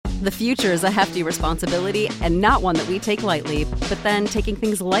The future is a hefty responsibility and not one that we take lightly. But then taking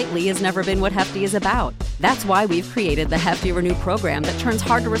things lightly has never been what Hefty is about. That's why we've created the Hefty Renew program that turns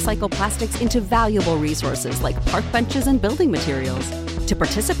hard-to-recycle plastics into valuable resources like park benches and building materials. To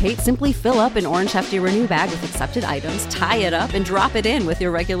participate, simply fill up an orange Hefty Renew bag with accepted items, tie it up, and drop it in with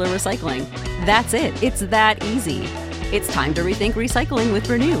your regular recycling. That's it. It's that easy. It's time to rethink recycling with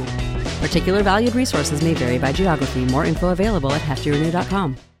Renew. Particular valued resources may vary by geography. More info available at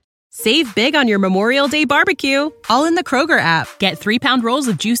heftyrenew.com. Save big on your Memorial Day barbecue, all in the Kroger app. Get 3-pound rolls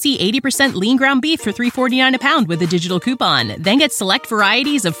of juicy 80% lean ground beef for $3.49 a pound with a digital coupon. Then get select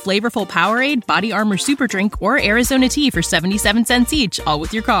varieties of flavorful Powerade, Body Armor Super Drink, or Arizona tea for 77 cents each, all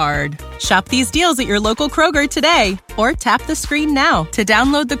with your card. Shop these deals at your local Kroger today, or tap the screen now to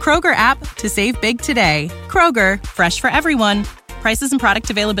download the Kroger app to save big today. Kroger, fresh for everyone. Prices and product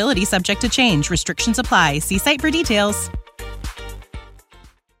availability subject to change. Restrictions apply. See site for details.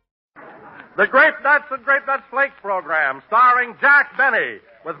 The Grape Nuts and Grape Nuts Flakes program, starring Jack Benny,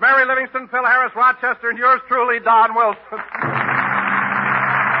 with Mary Livingston, Phil Harris, Rochester, and yours truly, Don Wilson.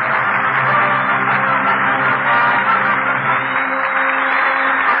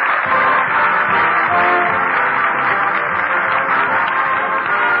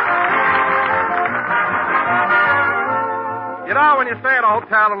 You know, when you stay at a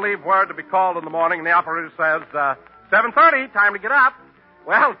hotel and leave word to be called in the morning, and the operator says, 7:30, time to get up.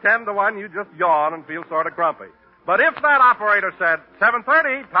 Well, 10 to 1, you just yawn and feel sort of grumpy. But if that operator said,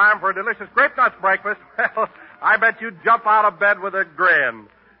 7:30, time for a delicious Grape Nuts breakfast, well, I bet you'd jump out of bed with a grin.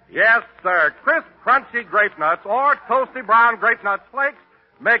 Yes, sir, crisp, crunchy Grape Nuts or toasty brown Grape Nuts Flakes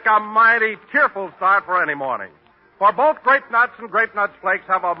make a mighty cheerful start for any morning. For both Grape Nuts and Grape Nuts Flakes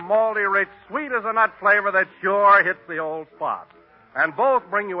have a malty, rich, sweet-as-a-nut flavor that sure hits the old spot. And both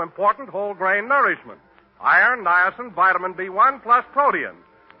bring you important whole-grain nourishment. Iron, niacin, vitamin B1, plus protein.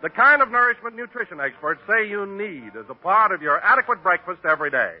 The kind of nourishment nutrition experts say you need as a part of your adequate breakfast every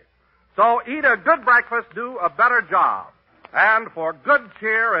day. So eat a good breakfast, do a better job. And for good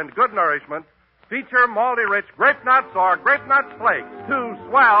cheer and good nourishment, feature malty-rich Grape Nuts or Grape Nuts Flakes, 2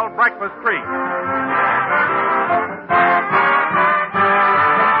 swell breakfast treats.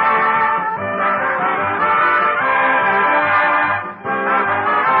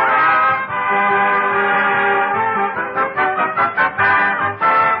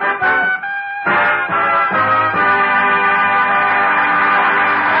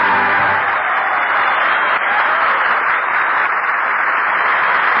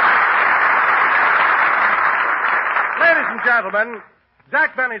 Gentlemen,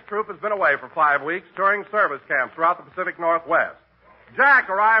 Jack Benny's troupe has been away for 5 weeks touring service camps throughout the Pacific Northwest. Jack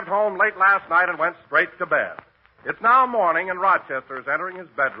arrived home late last night and went straight to bed. It's now morning, and Rochester is entering his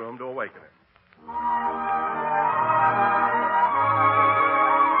bedroom to awaken him.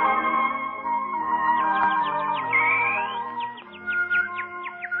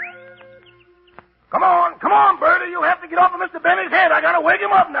 Come on, Bertie. You'll have to get off of Mr. Benny's head. I gotta wake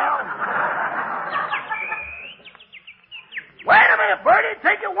him up now. Wait a minute, Bertie.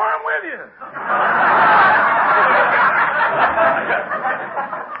 Take your worm with you.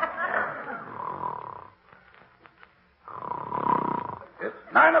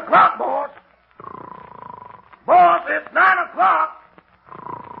 It's 9 o'clock, boss. Boss, it's 9 o'clock.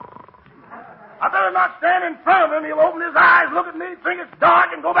 I better not stand in front of him. He'll open his eyes, look at me, think it's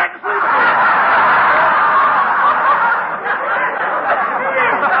dark, and go back to sleep again.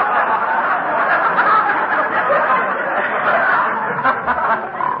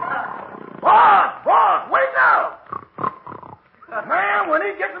 Boss, wake up! Man, when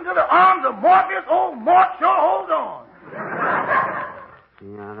he gets into the arms of Morpheus, old Mort sure holds on.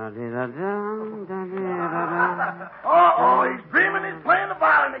 He's dreaming he's playing the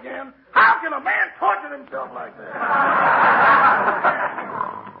violin again. How can a man torture himself like that?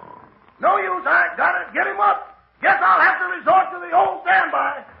 No use, I gotta get him up. Guess I'll have to resort to the old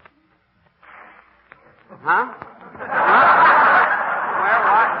standby. Huh?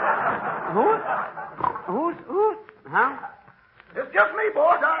 Who? Huh? It's just me,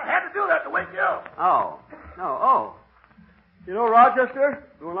 boss. I had to do that to wake you up. Oh. You know, Rochester,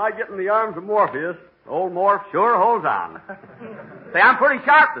 when I get in the arms of Morpheus, old Morph sure holds on. Say, I'm pretty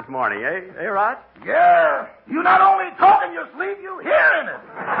sharp this morning, eh? Hey, Rod? Yeah. You not only talk in your sleep, you hearing it.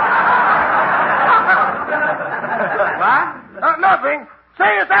 What? Nothing.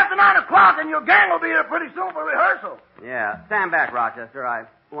 Say it's after 9 o'clock and your gang will be here pretty soon for rehearsal. Yeah. Stand back, Rochester. I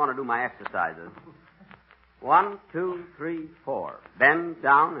want to do my exercises. 1, 2, 3, 4. Bend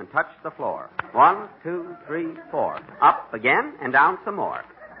down and touch the floor. 1, 2, 3, 4. Up again and down some more.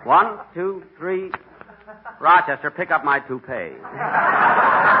 1, 2, 3. Rochester, pick up my toupee.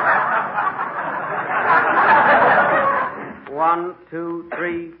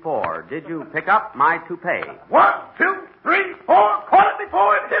 did you pick up my toupee? 1, 2, 3, 4. Caught it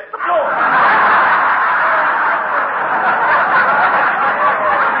before it hit the floor.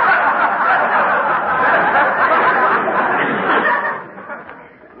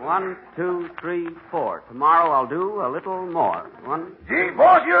 1, 2, 3, 4. Tomorrow I'll do a little more. 1. Gee,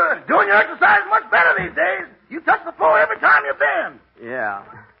 boss, you're doing your exercise much better these days. You touch the floor every time you bend. Yeah.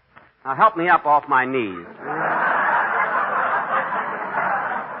 Now help me up off my knees.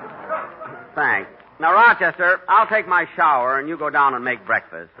 Thanks. Now, Rochester, I'll take my shower and you go down and make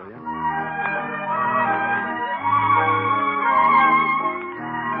breakfast, will you?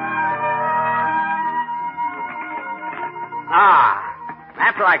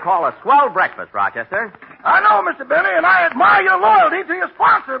 That's what I call a swell breakfast, Rochester. I know, Mr. Benny, and I admire your loyalty to your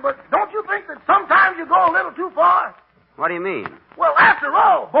sponsor, but don't you think that sometimes you go a little too far? What do you mean? Well, after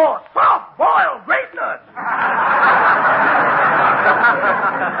all, boss, soft, boiled, grape nuts.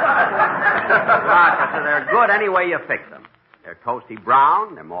 Rochester, they're good any way you fix them. They're toasty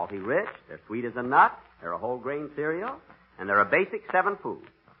brown, they're malty rich, they're sweet as a nut, they're a whole grain cereal, and they're a basic 7 food.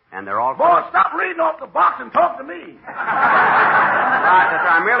 And they're all... Boss, stop reading off the box and talk to me. Rochester,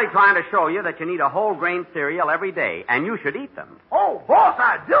 I'm merely trying to show you that you need a whole grain cereal every day, and you should eat them. Oh, boss,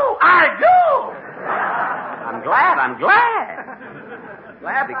 I do. I'm glad.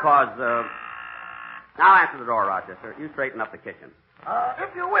 Glad because, Now answer the door, Rochester. You straighten up the kitchen.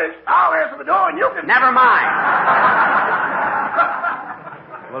 If you wish, I'll answer the door and you can... Never mind.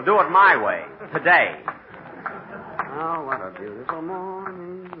 We'll do it my way. Today. Oh, what a beautiful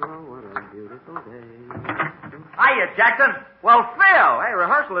morning. Oh, what a beautiful day. Hiya, Jackson. Well, Phil, hey,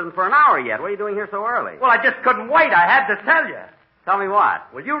 rehearsal isn't for an hour yet. What are you doing here so early? Well, I just couldn't wait. I had to tell you. Tell me what?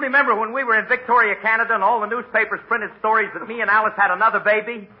 Well, you remember when we were in Victoria, Canada, and all the newspapers printed stories that me and Alice had another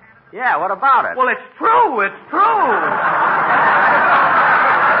baby? Yeah, what about it? Well, it's true. It's true.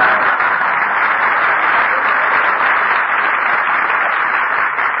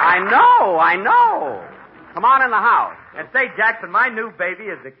 I know. Come on in the house. And say, Jackson, my new baby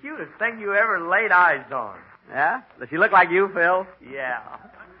is the cutest thing you ever laid eyes on. Yeah? Does she look like you, Phil? Yeah.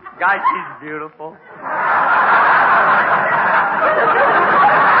 Guy, she's beautiful.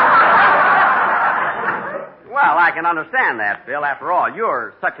 Well, I can understand that, Phil. After all,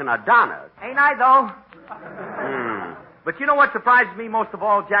 you're such an Adonis. Ain't I, though? Hmm. But you know what surprises me most of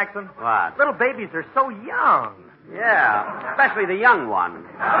all, Jackson? What? Little babies are so young. Yeah, especially the young one.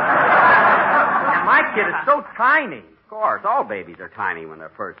 And my kid is so tiny. Of course, all babies are tiny when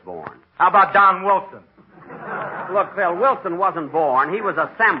they're first born. How about Don Wilson? Look, Phil, Wilson wasn't born. He was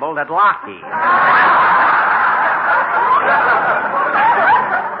assembled at Lockheed.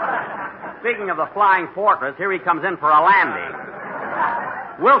 Speaking of the Flying Fortress, here he comes in for a landing.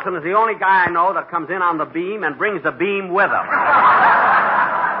 Wilson is the only guy I know that comes in on the beam and brings the beam with him.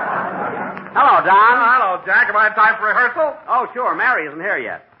 Hello, Don. Hello, Jack. Am I in time for rehearsal? Oh, sure. Mary isn't here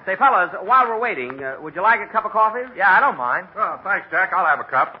yet. Say, fellas, while we're waiting, would you like a cup of coffee? Yeah, I don't mind. Oh, thanks, Jack. I'll have a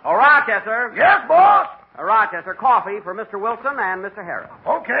cup. Oh, Rochester. Yes, boss. Rochester, coffee for Mr. Wilson and Mr. Harris.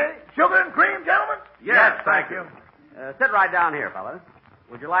 Okay. Sugar and cream, gentlemen? Yes, thank you. Sit right down here, fellas.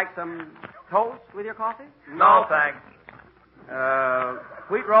 Would you like some toast with your coffee? No, thanks.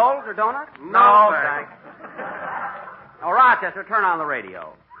 Sweet rolls or donuts? No, thanks. Oh, Rochester, turn on the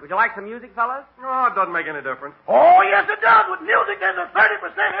radio. Would you like some music, fellas? Oh, it doesn't make any difference. Oh, yes, it does. With music, there's a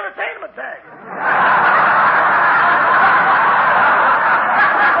 30% entertainment tax.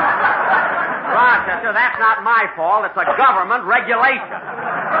 Rochester, that's not my fault. It's a government regulation.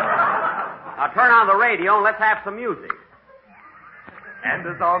 Now turn on the radio and let's have some music. And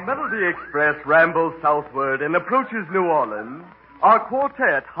as our Melody Express rambles southward and approaches New Orleans, our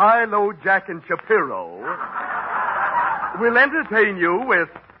quartet, High, Low, Jack, and Shapiro, will entertain you with...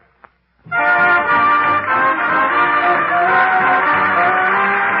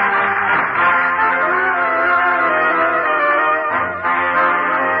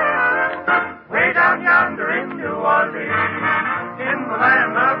 Way down yonder in New Orleans, in the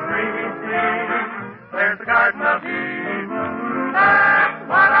land of dreamy sea, there's the Garden of Eden, that's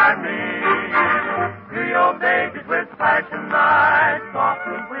what I mean. Creole babies with flashing eyes,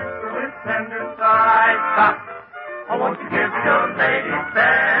 softly whisper with tender sighs. Stop. Oh, won't you give your lady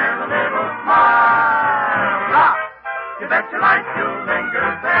fair a little smile? Stop. You bet your life you'll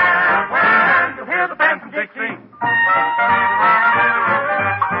linger there when you hear the band from Dixie.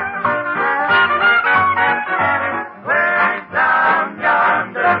 Way down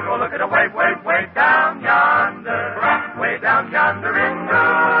yonder, go look at a way down yonder, way down yonder in New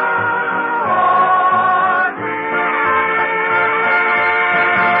Orleans.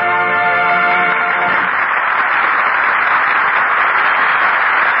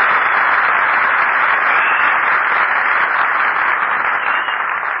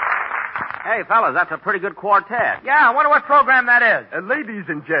 Say, fellas, that's a pretty good quartet. Yeah, I wonder what program that is. Ladies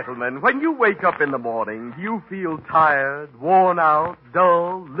and gentlemen, when you wake up in the morning, do you feel tired, worn out,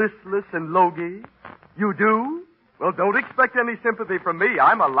 dull, listless, and logy? You do? Well, don't expect any sympathy from me.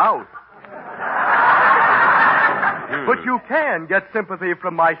 I'm a lout. But you can get sympathy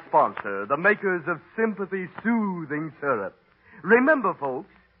from my sponsor, the makers of Sympathy Soothing Syrup. Remember, folks,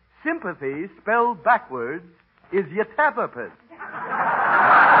 sympathy spelled backwards is yatapapus.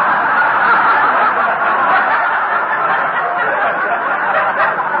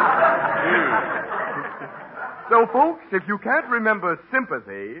 So, folks, if you can't remember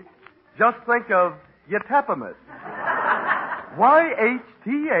sympathy, just think of yatapamus. YHTAPMYS.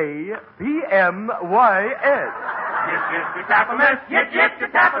 Yip, yip, yatapamus, yip, yip,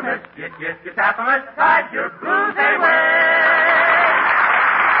 yatapamus, yip, yip, yatapamus, drive your blues away.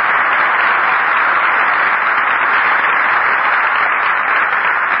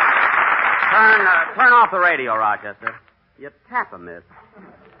 Turn off the radio, Rochester. Yatapamus.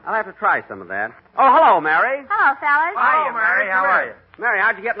 I'll have to try some of that. Oh, hello, Mary. Hello, fellas. Hiya, Mary. How are you? Mary,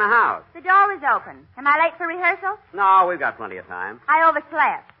 how'd you get in the house? The door was open. Am I late for rehearsal? No, we've got plenty of time. I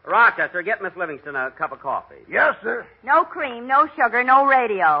overslept. Rochester, get Miss Livingston a cup of coffee. Yes, sir. No cream, no sugar, no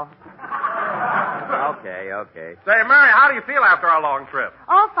radio. Okay. Say, Mary, how do you feel after our long trip?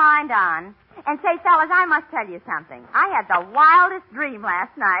 Oh, fine, Don. And say, fellas, I must tell you something. I had the wildest dream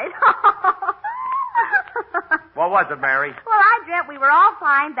last night. What was it, Mary? Well, I dreamt we were all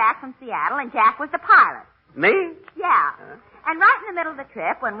flying back from Seattle, and Jack was the pilot. Me? Yeah. And right in the middle of the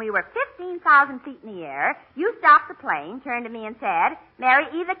trip, when we were 15,000 feet in the air, you stopped the plane, turned to me, and said, Mary,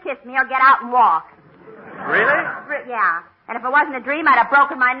 either kiss me or get out and walk. Really? Yeah. And if it wasn't a dream, I'd have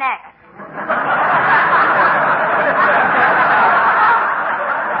broken my neck.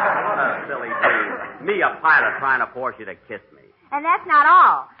 Silly dream. Me, a pilot, trying to force you to kiss me. And that's not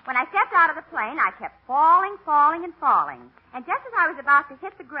all. When I stepped out of the plane, I kept falling. And just as I was about to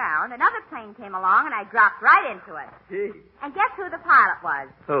hit the ground, another plane came along, and I dropped right into it. Gee. And guess who the pilot was?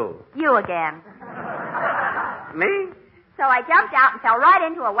 Who? You again. Me? So I jumped out and fell right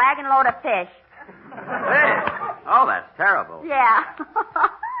into a wagon load of fish. Hey. Oh, that's terrible. Yeah.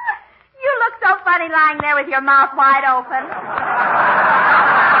 You look so funny lying there with your mouth wide open.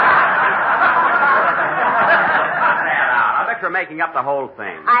 You're making up the whole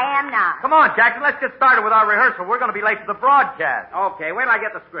thing. I am not. Come on, Jackson, let's get started with our rehearsal. We're going to be late for the broadcast. Okay, wait till I get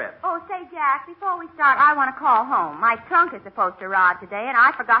the script. Oh, say, Jack, before we start, I want to call home. My trunk is supposed to arrive today, and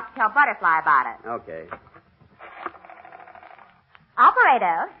I forgot to tell Butterfly about it. Okay.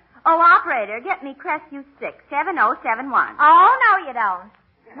 Operator. Oh, operator, get me Crestview 67071. Oh, no, you don't.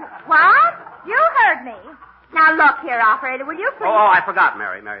 What? You heard me. Now, look here, operator, will you please... Oh, I forgot,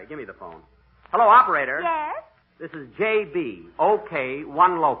 Mary. Give me the phone. Hello, operator. Yes? This is JB. OK,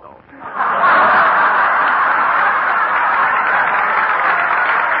 one local.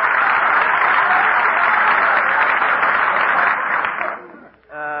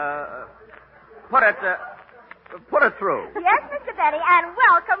 Put it through. Yes, Mr. Betty, and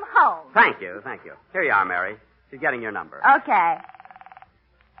welcome home. Thank you. Here you are, Mary. She's getting your number. Okay.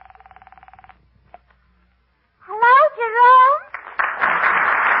 Hello, Jerome?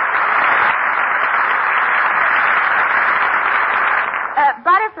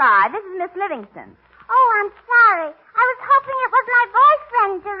 Butterfly, this is Miss Livingston. Oh, I'm sorry. I was hoping it was my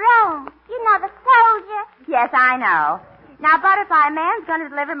boyfriend, Jerome. You know, the soldier. Yes, I know. Now, Butterfly, a man's going to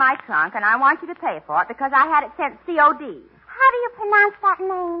deliver my trunk, and I want you to pay for it because I had it sent COD. How do you pronounce that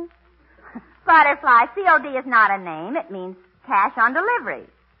name? Butterfly, COD is not a name. It means cash on delivery.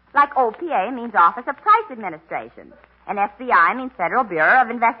 Like OPA means Office of Price Administration. And FBI means Federal Bureau of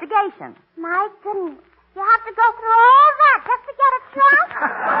Investigation. My goodness. You have to go through all that just to get a trunk?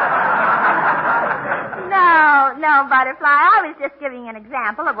 No, Butterfly. I was just giving an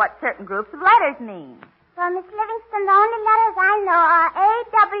example of what certain groups of letters mean. Well, Miss Livingston, the only letters I know are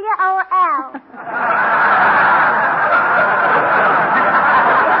AWOL.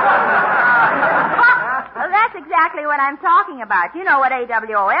 Well, that's exactly what I'm talking about. You know what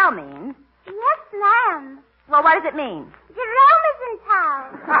AWOL means. Yes, ma'am. Well, what does it mean? Jerome is in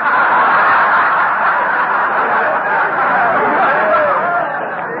town.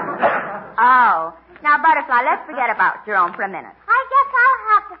 Oh. Now, Butterfly, let's forget about Jerome for a minute. I guess I'll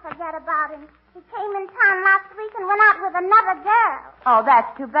have to forget about him. He came in town last week and went out with another girl. Oh,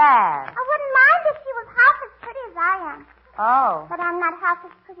 that's too bad. I wouldn't mind if she was half as pretty as I am. Oh. But I'm not half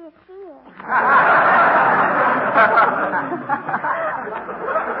as pretty as she is.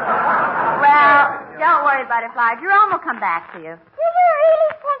 Well, don't worry, Butterfly. Jerome will come back to you. Do you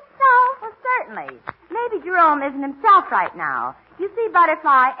really think so? Well, certainly. Maybe Jerome isn't himself right now. You see,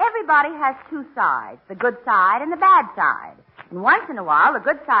 Butterfly, everybody has two sides, the good side and the bad side. And once in a while, the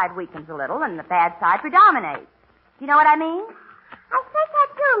good side weakens a little and the bad side predominates. Do you know what I mean? I think I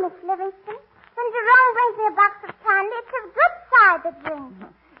do, Miss Livingston. When Jerome brings me a box of candy, it's his good side that wins.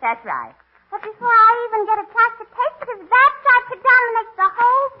 That's right. But before I even get a chance to taste it, his bad side predominates the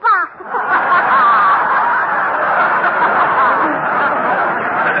whole box.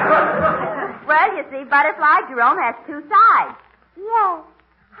 Well, you see, Butterfly, Jerome has two sides. Yes.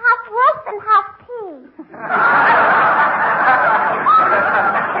 Half wolf and half pea.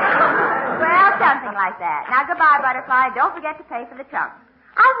 Well, something like that. Now, goodbye, Butterfly. Don't forget to pay for the trunk.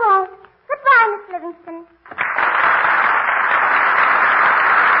 I won't. Goodbye, Miss Livingston.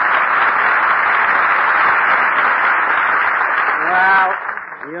 Well,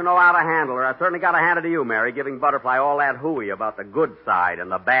 you know how to handle her. I certainly got to hand it to you, Mary, giving Butterfly all that hooey about the good side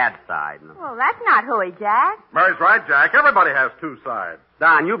and the bad side. Well, that's not hooey, Jack. Mary's right, Jack. Everybody has two sides.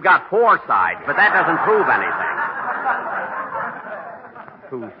 Don, you've got four sides, but that doesn't prove anything.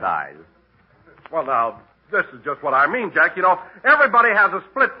 Two sides. Well, now, this is just what I mean, Jack. You know, everybody has a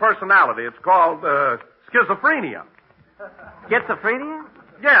split personality. It's called schizophrenia. Schizophrenia?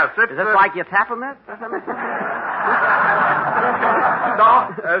 Yes, it's... Is it like you tap them? No,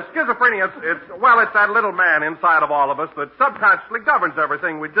 schizophrenia, it's that little man inside of all of us that subconsciously governs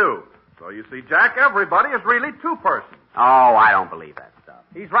everything we do. So you see, Jack, everybody is really two persons. Oh, I don't believe that stuff.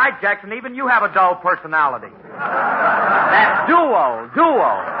 He's right, Jackson. Even you have a dull personality. That's duo.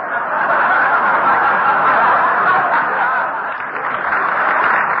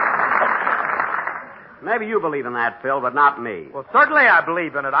 Maybe you believe in that, Phil, but not me. Well, certainly I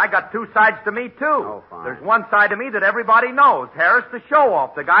believe in it. I got two sides to me, too. Oh, fine. There's one side to me that everybody knows. Harris, the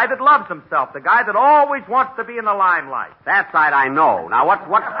show-off, the guy that loves himself, the guy that always wants to be in the limelight. That side I know. Now,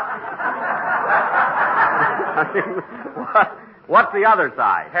 what's the other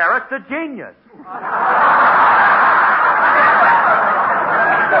side? Harris, the genius.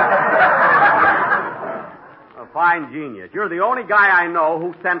 A fine genius. You're the only guy I know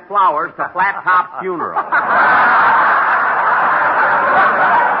who sent flowers to Flat Top's funeral.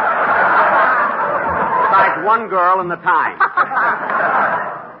 Besides one girl in the Times.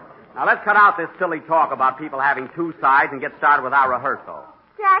 Now, let's cut out this silly talk about people having two sides and get started with our rehearsal.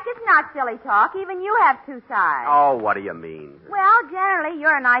 Jack, it's not silly talk. Even you have two sides. Oh, what do you mean? Well, generally,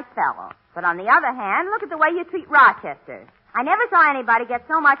 you're a nice fellow. But on the other hand, look at the way you treat Rochester. I never saw anybody get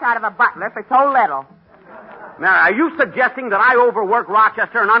so much out of a butler for so little. Now, are you suggesting that I overwork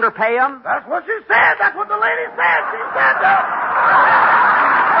Rochester and underpay him? That's what she said. That's what the lady said. She said that.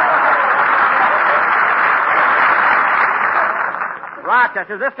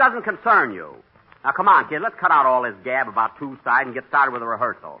 Rochester, this doesn't concern you. Now, come on, kid. Let's cut out all this gab about two sides and get started with the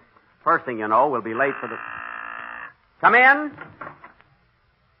rehearsal. First thing you know, we'll be late for the... Come in.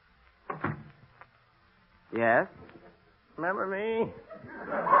 Yes? Remember me?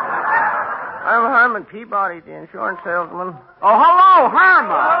 I'm Herman Peabody, the insurance salesman. Oh, hello, Herman.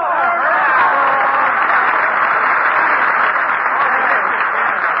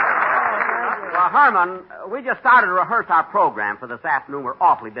 Well, Herman, we just started to rehearse our program for this afternoon. We're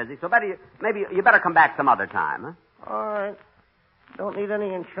awfully busy, so maybe you better come back some other time, huh? All right. Don't need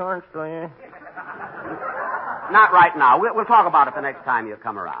any insurance, do you? Not right now. We'll talk about it the next time you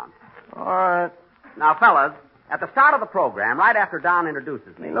come around. All right. Now, fellas, at the start of the program, right after Don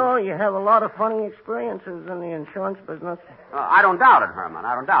introduces me... You know, you have a lot of funny experiences in the insurance business. I don't doubt it, Herman.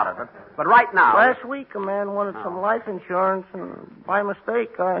 I don't doubt it. But right now... Last week, a man wanted some life insurance, and by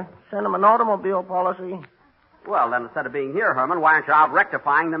mistake, I sent him an automobile policy. Well, then, instead of being here, Herman, why aren't you out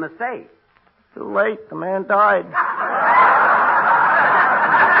rectifying the mistake? Too late. The man died.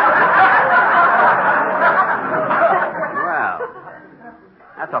 Well,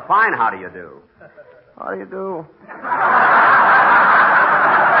 that's a fine how do you do. How do you do?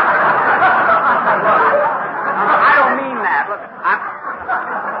 I don't mean that. Look,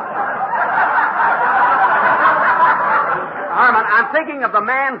 Herman, I'm thinking of the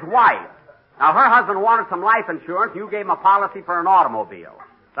man's wife. Now, her husband wanted some life insurance. You gave him a policy for an automobile.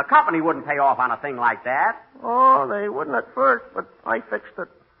 The company wouldn't pay off on a thing like that. Oh, they wouldn't at first, but I fixed it.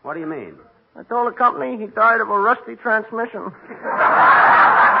 What do you mean? I told the company he died of a rusty transmission.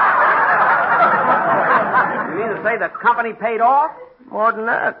 You mean to say the company paid off? More than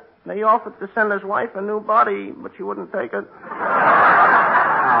that. They offered to send his wife a new body, but she wouldn't take it.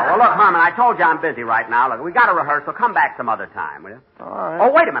 Oh, well, look, Herman, I told you I'm busy right now. Look, we got a rehearsal. Come back some other time, will you? All right.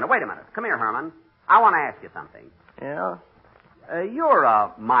 Oh, wait a minute. Come here, Herman. I want to ask you something. Yeah? You're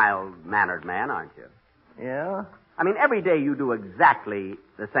a mild-mannered man, aren't you? Yeah? I mean, every day you do exactly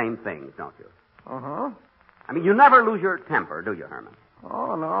the same things, don't you? Uh-huh. I mean, you never lose your temper, do you, Herman?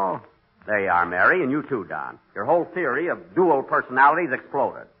 Oh, no. There you are, Mary, and you too, Don. Your whole theory of dual personalities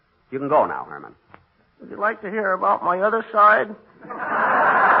exploded. You can go now, Herman. Would you like to hear about my other side?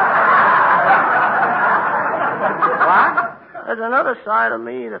 What? There's another side of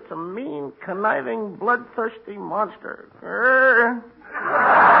me that's a mean, conniving, bloodthirsty monster.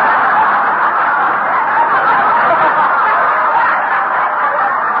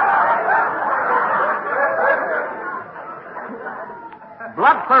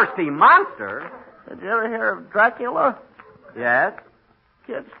 Bloodthirsty monster? Did you ever hear of Dracula? Yes.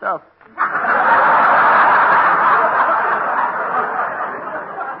 Kid stuff.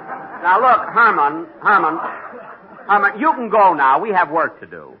 Now, look, Herman, you can go now. We have work to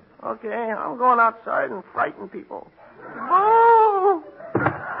do. Okay, I'm going outside and frighten people. Oh!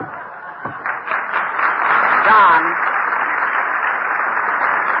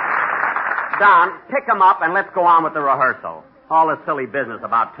 Don, pick him up and let's go on with the rehearsal. All this silly business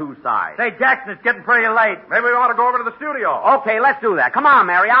about two sides. Say, Jackson, it's getting pretty late. Maybe we ought to go over to the studio. Okay, let's do that. Come on,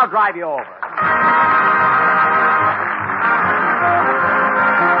 Mary. I'll drive you over.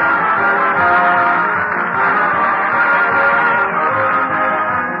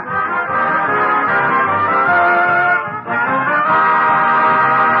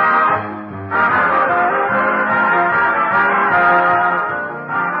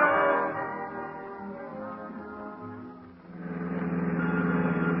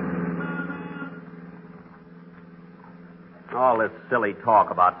 All this silly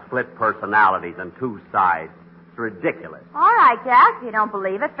talk about split personalities and two sides. It's ridiculous. All right, Jack. If you don't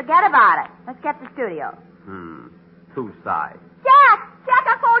believe it, forget about it. Let's get to the studio. Two sides. Jack,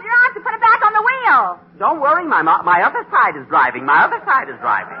 unfold your arms and put it back on the wheel. Don't worry, my other side is driving.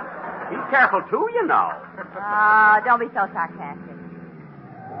 Be careful, too, you know. Don't be so sarcastic.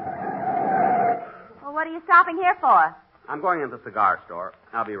 Well, what are you stopping here for? I'm going into the cigar store.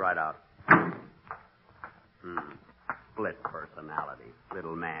 I'll be right out. Split personality.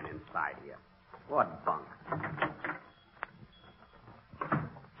 Little man inside you. What bunk.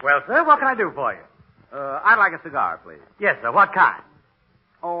 Well, sir, what can I do for you? I'd like a cigar, please. Yes, sir. What kind?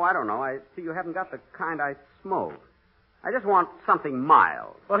 Oh, I don't know. I see you haven't got the kind I smoke. I just want something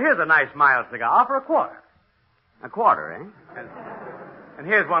mild. Well, here's a nice mild cigar for $0.25. A quarter, eh? And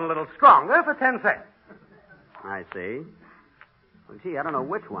here's one a little stronger for 10 cents. I see. Well, gee, I don't know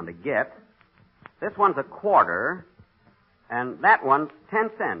which one to get. This one's a quarter, and that one's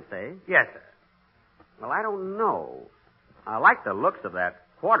 10 cents, eh? Yes, sir. Well, I don't know. I like the looks of that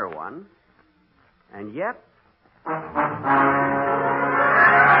quarter one, and yet...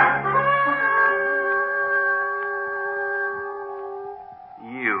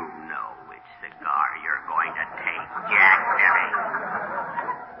 You know which cigar you're going to take, Jack Perry.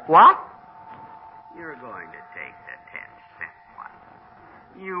 What? You're going to take the 10-cent one.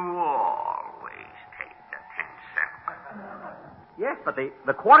 You always take the 10-cent one. Yes, but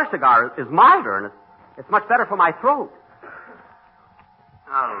the quarter cigar is milder, and it's much better for my throat.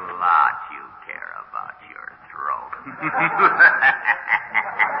 A lot you care about your throat.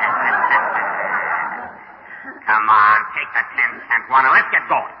 Come on, take the 10-cent one and let's get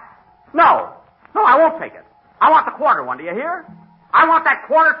going. No, I won't take it. I want the quarter one, do you hear? I want that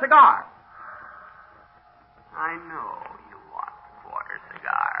quarter cigar. I know you want the quarter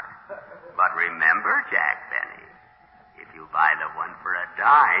cigar. But remember, Jack Benny, if you buy the one for a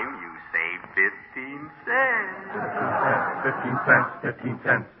dime, you save 15 cents. 15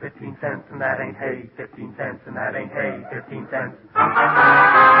 cents, 15 cents, and that ain't hay. 15 cents, and that ain't hay. 15 cents.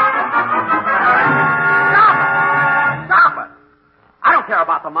 Stop it! I don't care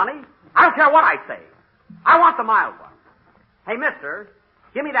about the money. I don't care what I say. I want the mild one. Hey, mister,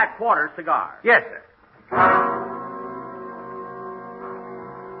 give me that quarter cigar. Yes, sir.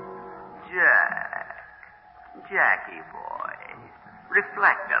 Jackie boy,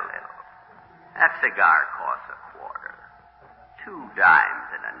 reflect a little. That cigar costs $0.25. 2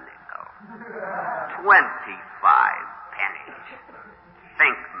 dimes and a nickel. 25 pennies.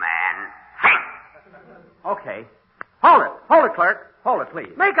 Think, man. Think. Okay. Hold it, clerk. Hold it,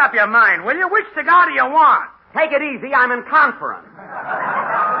 please. Make up your mind, will you? Which cigar do you want? Take it easy. I'm in conference.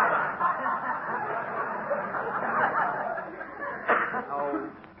 Oh,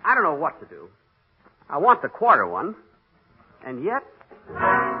 I don't know what to do. I want the quarter one, and yet...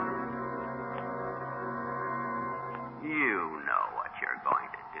 You know what you're going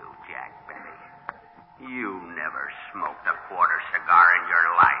to do, Jack Benny. You never smoked a quarter cigar in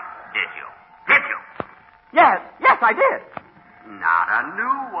your life, did you? Did you? Yes, I did. Not a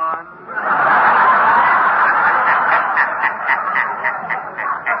new one.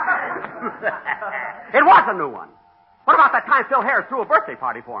 It was a new one. What about that time Phil Harris threw a birthday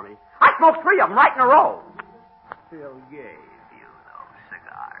party for me? I smoked 3 of them right in a row. Phil gave you those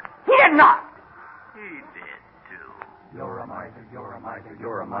cigars. He did not. He did, too. You're a miser, you're a miser,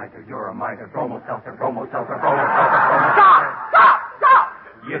 you're a miser, you're a miser. Bromo seltzer, bromo seltzer, bromo seltzer, bromo seltzer. Stop!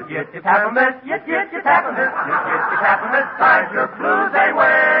 Yes, tap 'em this, yes, tap 'em this, yes, tap 'em this. Times your blues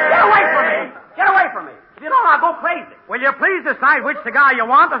away. Get away from me! Get away from me! If you don't, I'll go crazy. Will you please decide which cigar you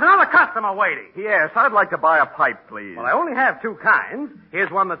want? There's another customer waiting. Yes, I'd like to buy a pipe, please. Well, I only have 2 kinds. Here's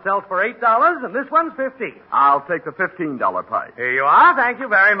one that sells for $8, and this one's $15. I'll take the $15 pipe. Here you are. Thank you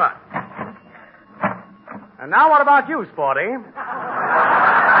very much. And now what about you, Sporty?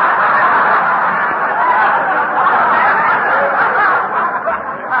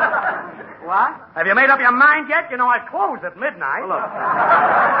 What? Have you made up your mind yet? You know I close at midnight. Well, look.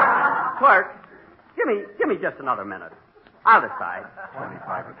 Clerk, give me just another minute. I'll decide.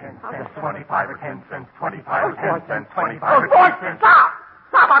 25 or 10 cents, 25 or 10 cents, 25 or 10 cents, 25 Oh, or 10 boy, cents. stop!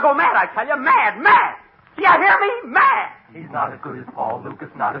 I'll go mad, I tell you. Mad. Do you hear me? Mad! He's not as good as Paul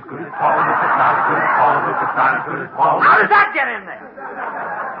Lucas, not as good as Paul Lucas, not as good as Paul Lucas, not as good as Paul Lucas. How does that get in there?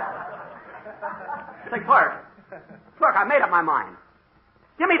 Say, Clerk, I made up my mind.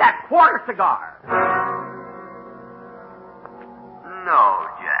 Give me that quarter cigar. No,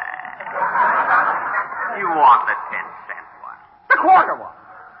 Jack. You want the 10-cent one. The quarter one.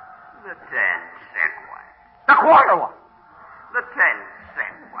 The 10-cent one. The quarter one. The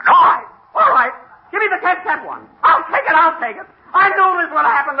 10-cent one. All right. Give me the 10-cent one. I'll take it. I knew this would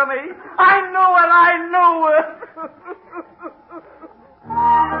happen to me. I knew it.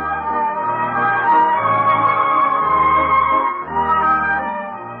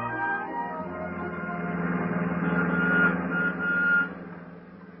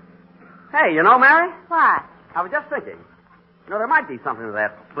 Hey, you know, Mary? What? I was just thinking. You know, there might be something to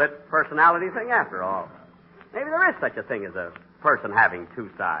that split personality thing after all. Maybe there is such a thing as a person having 2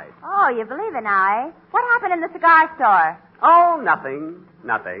 sides. Oh, you believe it now, eh? What happened in the cigar store? Oh, nothing.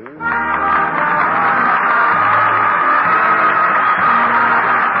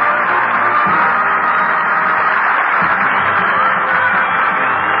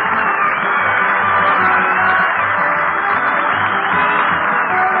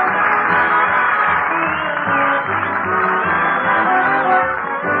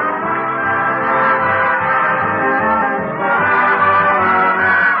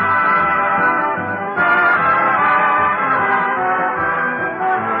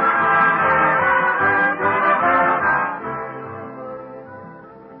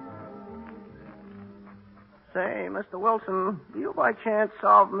 Say, Mr. Wilson, do you by chance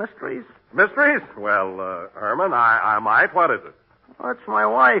solve mysteries? Mysteries? Well, Herman, I might. What is it? Well, it's my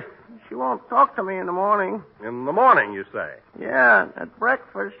wife. She won't talk to me in the morning. In the morning, you say? Yeah, at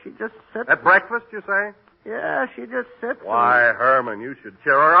breakfast, she just sits... At breakfast, you say? Yeah, she just sits... Why, Herman, you should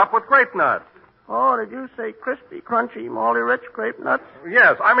cheer her up with grape nuts. Oh, did you say crispy, crunchy, malty rich grape nuts?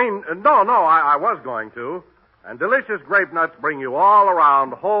 Yes, I mean, no, I was going to. And delicious grape nuts bring you all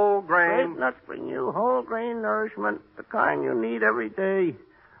around whole grain... Grape nuts bring you whole grain nourishment, the kind you need every day.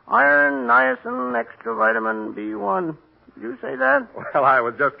 Iron, niacin, extra vitamin B1. Did you say that? Well, I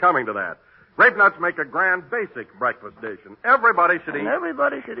was just coming to that. Grape nuts make a grand basic breakfast dish, and everybody should eat... And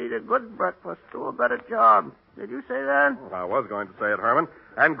everybody should eat a good breakfast, do a better job. Did you say that? Well, I was going to say it, Herman.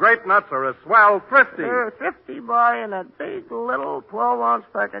 And grape nuts are a swell thrifty. They're thrifty buy in a big little 12-ounce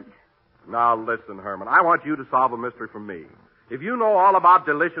package. Now, listen, Herman. I want you to solve a mystery for me. If you know all about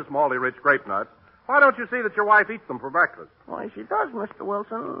delicious malty-rich grape nuts, why don't you see that your wife eats them for breakfast? Why, she does, Mr.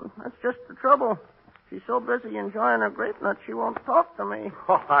 Wilson. That's just the trouble. She's so busy enjoying her grape nuts, she won't talk to me.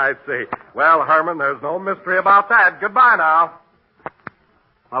 Oh, I see. Well, Herman, there's no mystery about that. Goodbye now.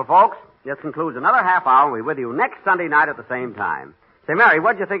 Well, folks, this concludes another half hour. We'll be with you next Sunday night at the same time. Say, Mary,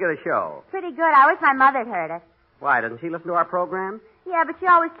 what'd you think of the show? Pretty good. I wish my mother'd heard it. Why, doesn't she listen to our program? Yeah, but she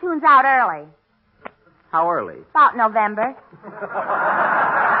always tunes out early. How early? About November.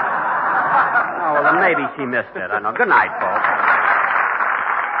 Oh, well, then maybe she missed it. I know. Good night, folks.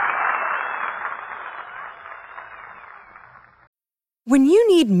 When you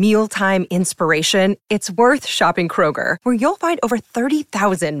need mealtime inspiration, it's worth shopping Kroger, where you'll find over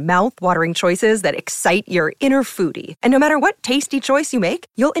 30,000 mouth-watering choices that excite your inner foodie. And no matter what tasty choice you make,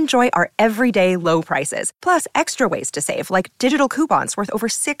 you'll enjoy our everyday low prices, plus extra ways to save, like digital coupons worth over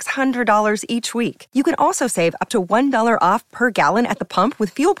 $600 each week. You can also save up to $1 off per gallon at the pump with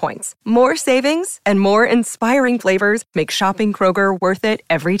fuel points. More savings and more inspiring flavors make shopping Kroger worth it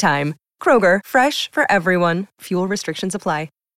every time. Kroger, fresh for everyone. Fuel restrictions apply.